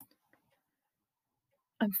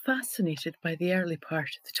I'm fascinated by the early part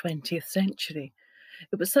of the 20th century.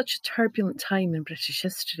 It was such a turbulent time in British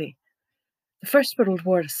history. The First World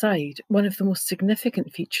War aside, one of the most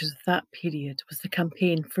significant features of that period was the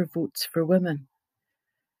campaign for votes for women.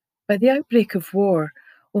 By the outbreak of war,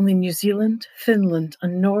 only New Zealand, Finland,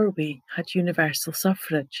 and Norway had universal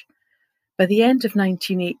suffrage. By the end of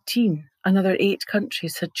 1918, another 8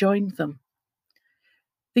 countries had joined them.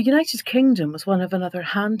 The United Kingdom was one of another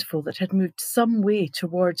handful that had moved some way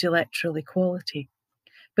towards electoral equality,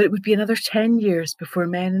 but it would be another 10 years before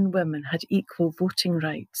men and women had equal voting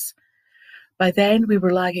rights. By then, we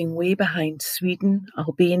were lagging way behind Sweden,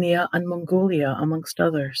 Albania, and Mongolia, amongst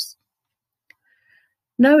others.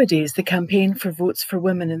 Nowadays, the campaign for votes for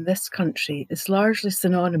women in this country is largely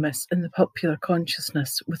synonymous in the popular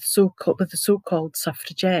consciousness with the so-called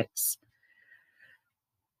suffragettes.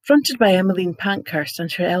 Fronted by Emmeline Pankhurst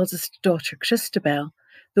and her eldest daughter Christabel,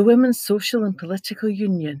 the Women's Social and Political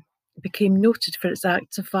Union became noted for its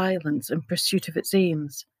acts of violence in pursuit of its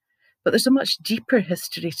aims. But there's a much deeper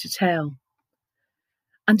history to tell.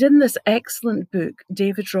 And in this excellent book,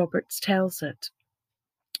 David Roberts tells it.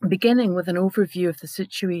 Beginning with an overview of the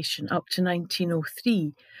situation up to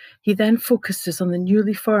 1903, he then focuses on the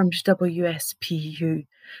newly formed WSPU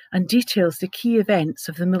and details the key events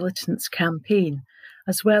of the militants' campaign,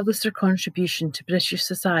 as well as their contribution to British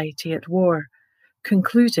society at war,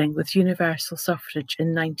 concluding with universal suffrage in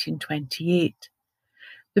 1928.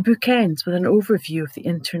 The book ends with an overview of the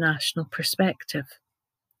international perspective.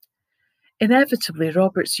 Inevitably,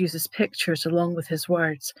 Roberts uses pictures along with his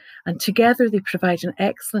words, and together they provide an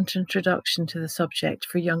excellent introduction to the subject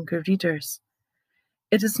for younger readers.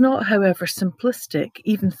 It is not, however, simplistic,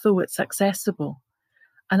 even though it's accessible.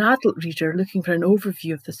 An adult reader looking for an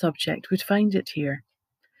overview of the subject would find it here.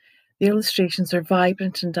 The illustrations are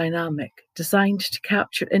vibrant and dynamic, designed to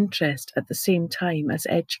capture interest at the same time as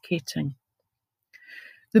educating.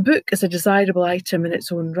 The book is a desirable item in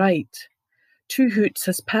its own right. Two Hoots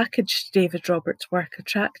has packaged David Roberts' work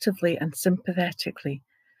attractively and sympathetically,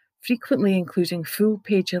 frequently including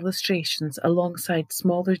full-page illustrations alongside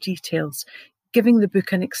smaller details, giving the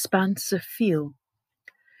book an expansive feel.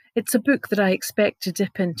 It's a book that I expect to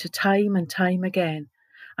dip into time and time again,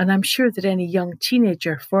 and I'm sure that any young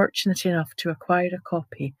teenager fortunate enough to acquire a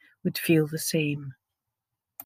copy would feel the same.